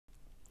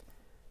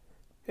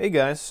Hey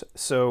guys,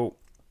 so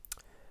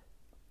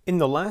in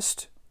the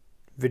last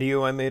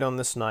video I made on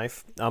this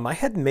knife, I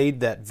had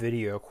made that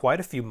video quite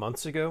a few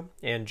months ago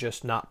and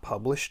just not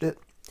published it.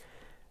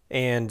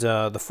 And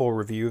the full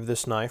review of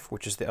this knife,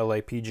 which is the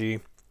LAPG,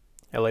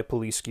 LA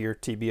Police Gear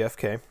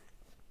TBFK.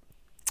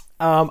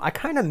 I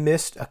kind of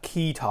missed a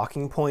key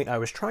talking point I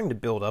was trying to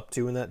build up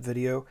to in that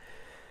video.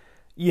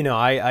 You know,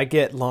 I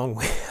get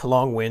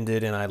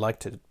long-winded and I like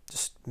to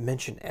just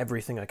mention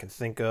everything I can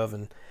think of,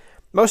 and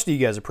most of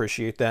you guys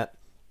appreciate that.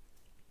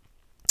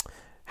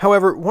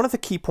 However, one of the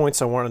key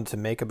points I wanted to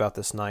make about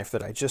this knife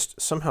that I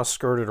just somehow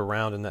skirted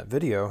around in that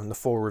video, in the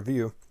full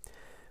review,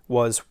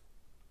 was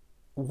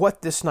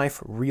what this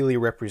knife really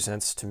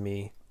represents to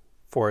me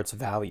for its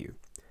value.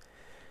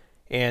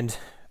 And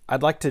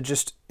I'd like to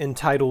just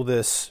entitle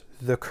this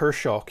The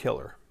Kershaw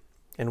Killer,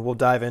 and we'll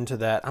dive into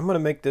that. I'm going to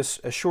make this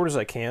as short as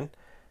I can,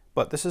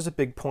 but this is a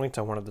big point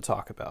I wanted to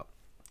talk about,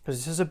 because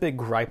this is a big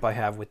gripe I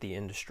have with the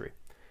industry.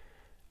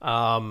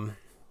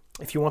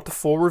 If you want the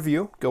full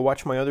review, go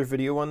watch my other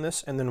video on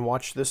this, and then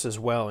watch this as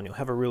well, and you'll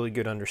have a really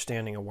good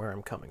understanding of where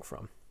I'm coming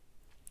from.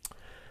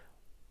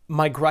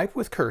 My gripe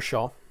with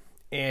Kershaw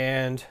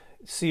and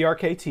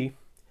CRKT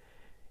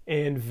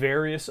and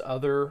various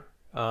other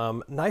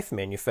knife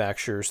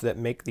manufacturers that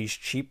make these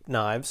cheap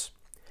knives,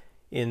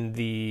 in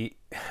the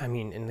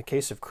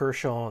case of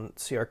Kershaw and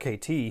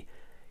CRKT,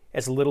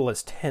 as little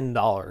as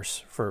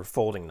 $10 for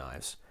folding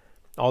knives,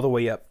 all the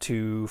way up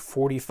to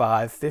 $45,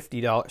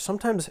 $50,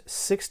 sometimes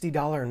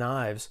 $60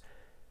 knives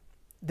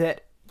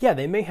that, yeah,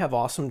 they may have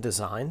awesome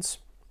designs,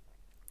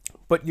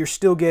 but you're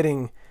still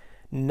getting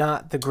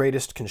not the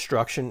greatest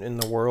construction in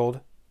the world,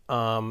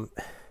 and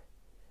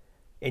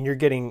you're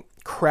getting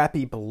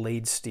crappy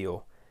blade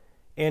steel.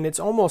 And it's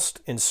almost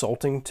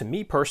insulting to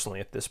me personally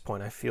at this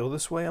point. I feel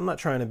this way. I'm not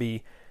trying to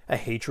be a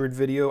hatred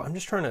video. I'm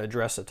just trying to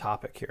address a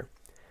topic here.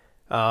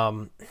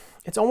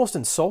 It's almost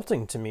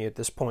insulting to me at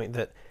this point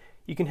that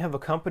you can have a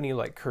company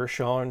like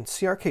Kershaw and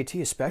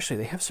CRKT especially.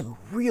 They have some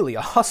really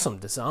awesome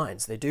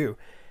designs. They do.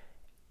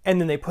 And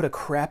then they put a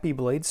crappy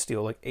blade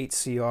steel like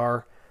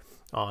 8CR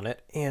on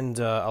it. And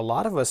a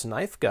lot of us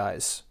knife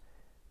guys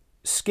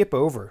skip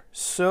over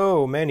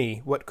so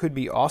many what could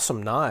be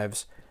awesome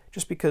knives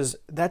just because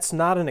that's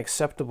not an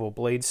acceptable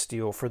blade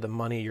steel for the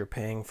money you're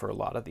paying for a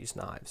lot of these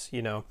knives.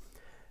 You know,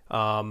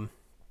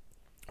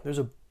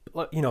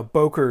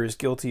 Boker is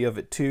guilty of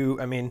it too.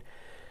 I mean,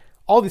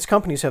 all these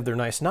companies have their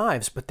nice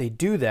knives, but they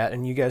do that,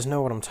 and you guys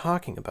know what I'm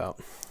talking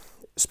about.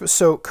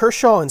 So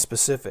Kershaw in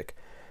specific,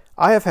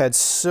 I have had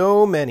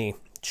so many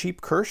cheap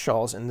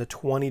Kershaws in the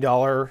 $20,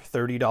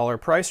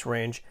 $30 price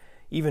range,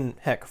 even,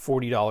 heck,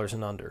 $40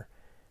 and under.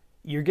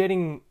 You're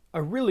getting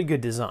a really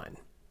good design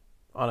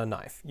on a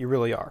knife. You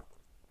really are.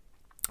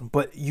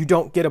 But you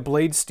don't get a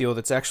blade steel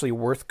that's actually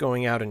worth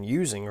going out and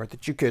using, or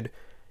that you could,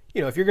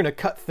 you know, if you're going to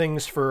cut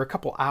things for a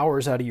couple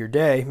hours out of your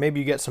day,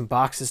 maybe you get some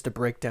boxes to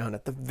break down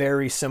at the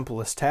very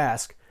simplest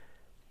task.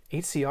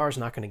 8CR is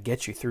not going to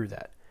get you through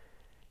that.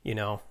 You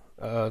know,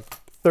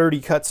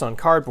 30 cuts on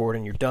cardboard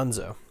and you're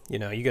donezo. You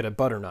know, you get a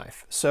butter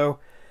knife. So,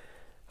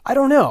 I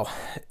don't know.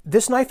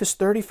 This knife is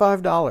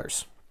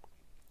 $35.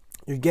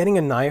 You're getting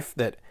a knife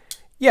that,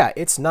 yeah,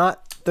 it's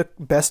not the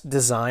best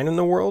design in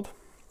the world.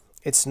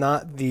 It's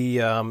not the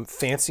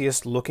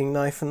fanciest looking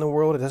knife in the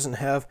world. It doesn't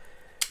have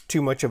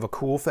too much of a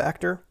cool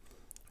factor.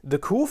 The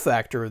cool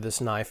factor of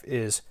this knife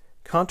is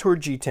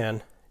contoured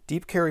G10,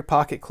 deep carry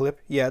pocket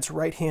clip. Yeah, it's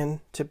right hand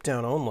tip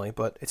down only,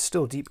 but it's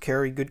still deep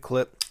carry, good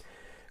clip.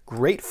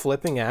 Great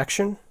flipping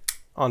action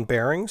on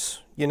bearings.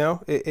 You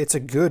know, it's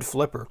a good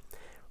flipper.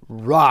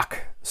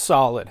 Rock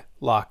solid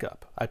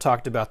lockup. I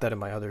talked about that in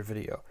my other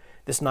video.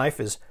 This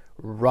knife is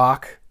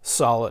rock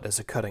solid as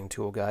a cutting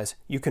tool, guys.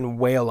 You can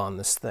wail on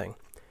this thing.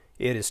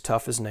 It is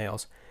tough as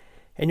nails.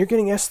 And you're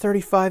getting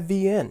S35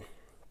 VN.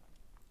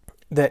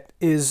 That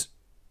is,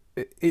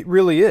 it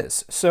really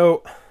is.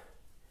 So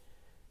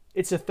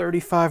it's a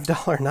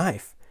 $35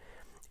 knife.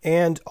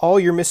 And all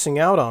you're missing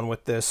out on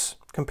with this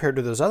compared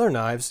to those other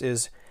knives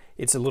is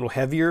it's a little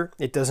heavier.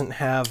 It doesn't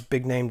have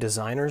big name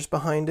designers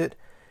behind it.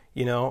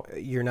 You know,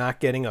 you're not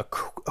getting a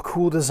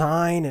cool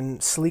design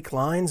and sleek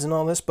lines and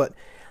all this, but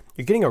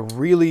you're getting a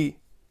really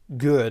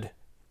good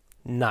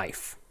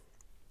knife.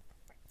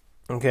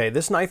 Okay,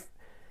 this knife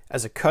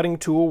as a cutting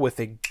tool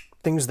with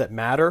things that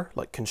matter,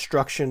 like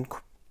construction,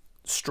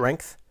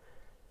 strength,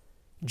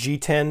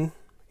 G10,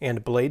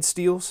 and blade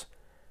steels.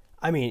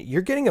 I mean,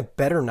 you're getting a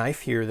better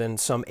knife here than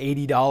some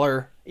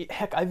 $80.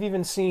 Heck,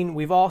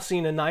 we've all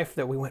seen a knife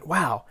that we went,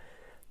 wow,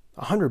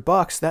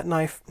 $100, that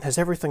knife has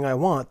everything I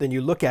want. Then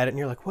you look at it and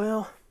you're like,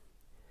 well,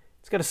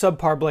 it's got a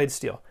subpar blade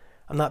steel.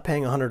 I'm not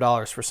paying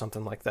 $100 for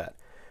something like that.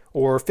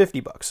 Or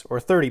 $50, or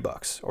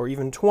 $30, or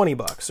even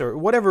 $20, or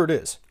whatever it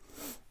is.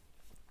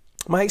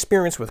 My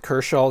experience with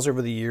Kershaws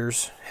over the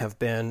years have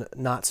been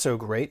not so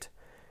great,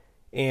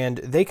 and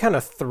they kind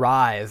of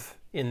thrive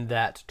in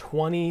that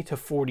 $20 to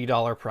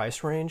 $40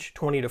 price range,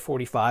 20 to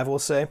 45, we'll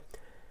say.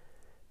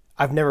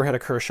 I've never had a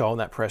Kershaw in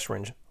that price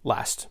range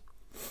last.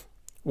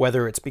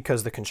 Whether it's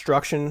because the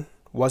construction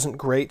wasn't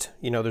great.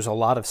 You know, there's a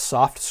lot of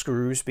soft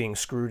screws being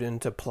screwed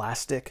into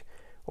plastic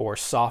or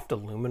soft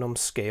aluminum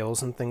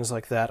scales and things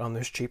like that on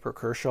those cheaper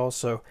Kershaws.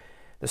 So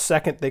the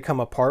second they come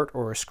apart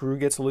or a screw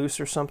gets loose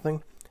or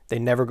something, they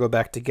never go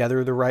back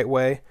together the right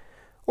way.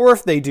 Or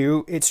if they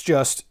do,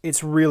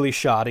 it's really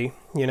shoddy,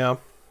 you know.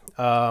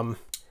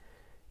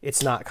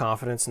 It's not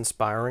confidence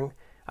inspiring.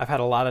 I've had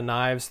a lot of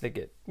knives that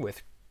get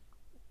with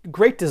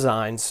great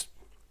designs,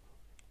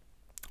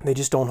 they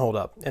just don't hold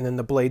up. And then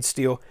the blade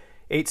steel,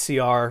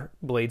 8CR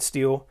blade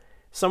steel,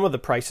 some of the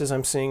prices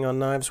I'm seeing on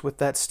knives with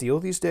that steel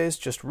these days,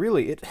 just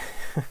really,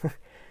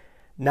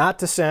 not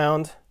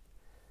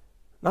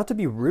to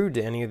be rude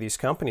to any of these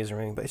companies or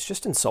anything, but it's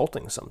just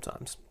insulting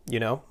sometimes, you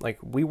know? Like,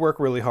 we work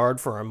really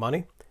hard for our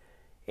money,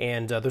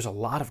 and there's a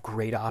lot of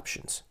great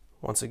options.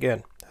 Once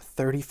again,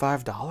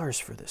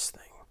 $35 for this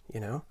thing, you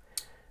know?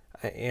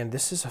 And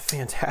this is a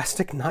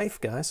fantastic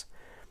knife, guys.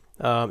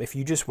 If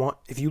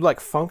you like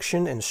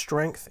function and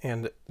strength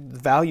and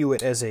value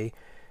it as a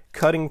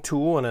cutting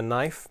tool and a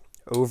knife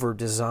over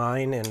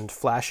design and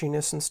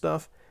flashiness and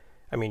stuff,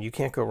 I mean, you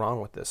can't go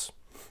wrong with this.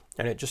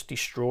 And it just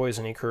destroys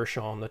any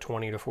Kershaw in the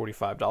 $20 to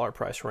 $45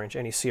 price range,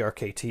 any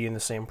CRKT in the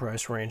same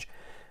price range.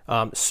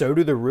 So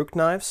do the Rook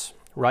knives,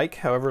 Reich,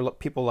 however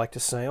people like to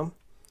say them.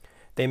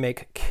 They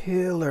make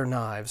killer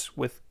knives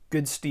with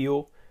good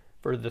steel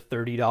for the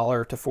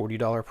 $30 to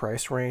 $40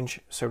 price range.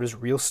 So does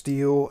Real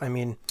Steel. I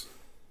mean,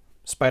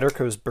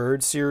 Spyderco's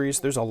Bird series,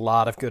 there's a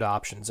lot of good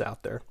options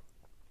out there.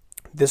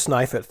 This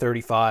knife at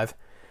 $35,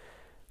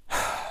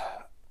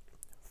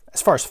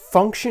 as far as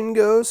function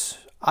goes,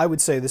 I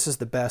would say this is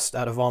the best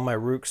out of all my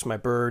Rooks, my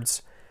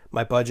Birds,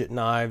 my budget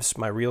knives,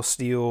 my Real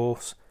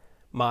Steels,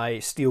 my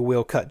steel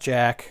wheel cut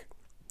jack.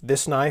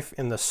 This knife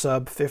in the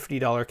sub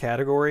 $50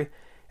 category,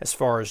 as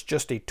far as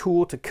just a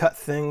tool to cut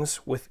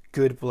things with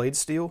good blade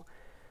steel,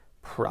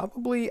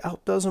 probably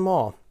outdoes them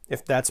all,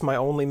 if that's my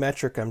only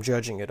metric I'm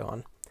judging it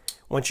on.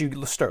 Once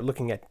you start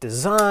looking at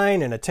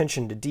design and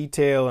attention to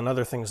detail and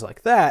other things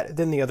like that,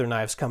 then the other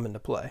knives come into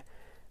play.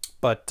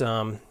 But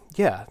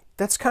yeah,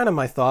 that's kind of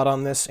my thought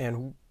on this.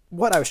 And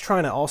what I was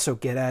trying to also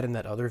get at in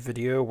that other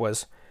video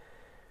was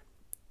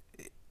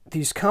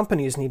these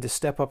companies need to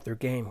step up their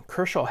game.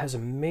 Kershaw has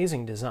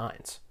amazing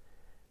designs.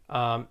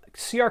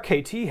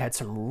 CRKT had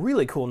some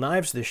really cool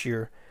knives this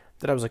year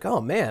that I was like, oh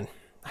man,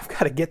 I've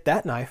got to get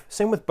that knife.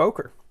 Same with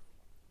Boker.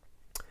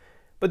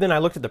 But then I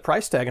looked at the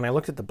price tag and I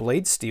looked at the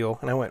blade steel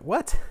and I went,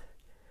 what?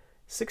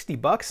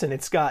 $60 and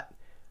it's got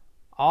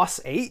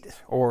AUS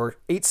 8 or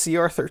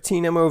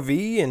 8CR13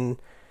 MOV, and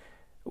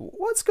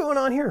what's going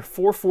on here?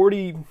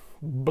 440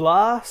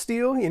 blah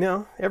steel, you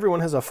know?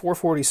 Everyone has a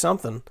 440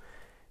 something.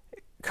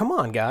 Come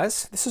on,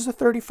 guys. This is a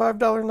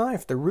 $35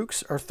 knife. The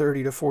Rooks are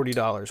 $30 to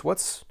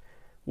 $40.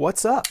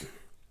 What's up?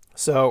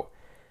 So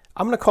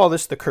I'm going to call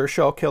this the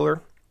Kershaw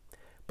killer,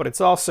 but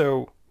it's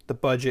also the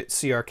budget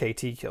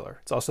CRKT killer.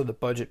 It's also the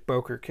budget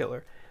Boker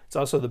killer. It's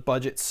also the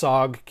budget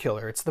SOG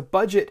killer. It's the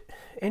budget,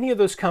 any of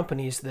those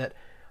companies that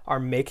are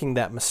making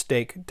that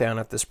mistake down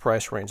at this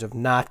price range of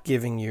not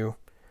giving you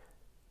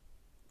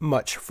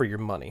much for your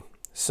money.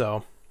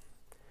 So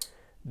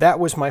that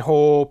was my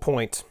whole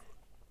point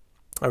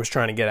I was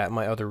trying to get at in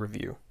my other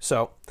review.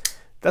 So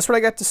that's what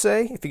I got to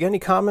say. If you got any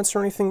comments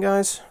or anything,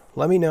 guys,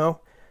 let me know.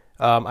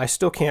 I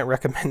still can't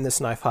recommend this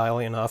knife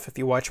highly enough. If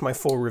you watch my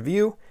full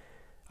review,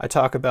 I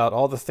talk about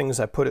all the things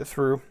I put it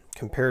through,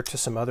 compare it to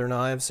some other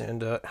knives,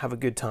 and have a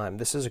good time.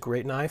 This is a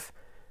great knife.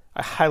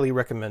 I highly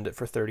recommend it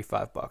for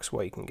 $35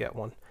 while you can get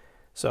one.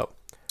 So,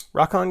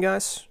 rock on,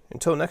 guys.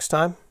 Until next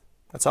time,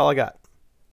 that's all I got.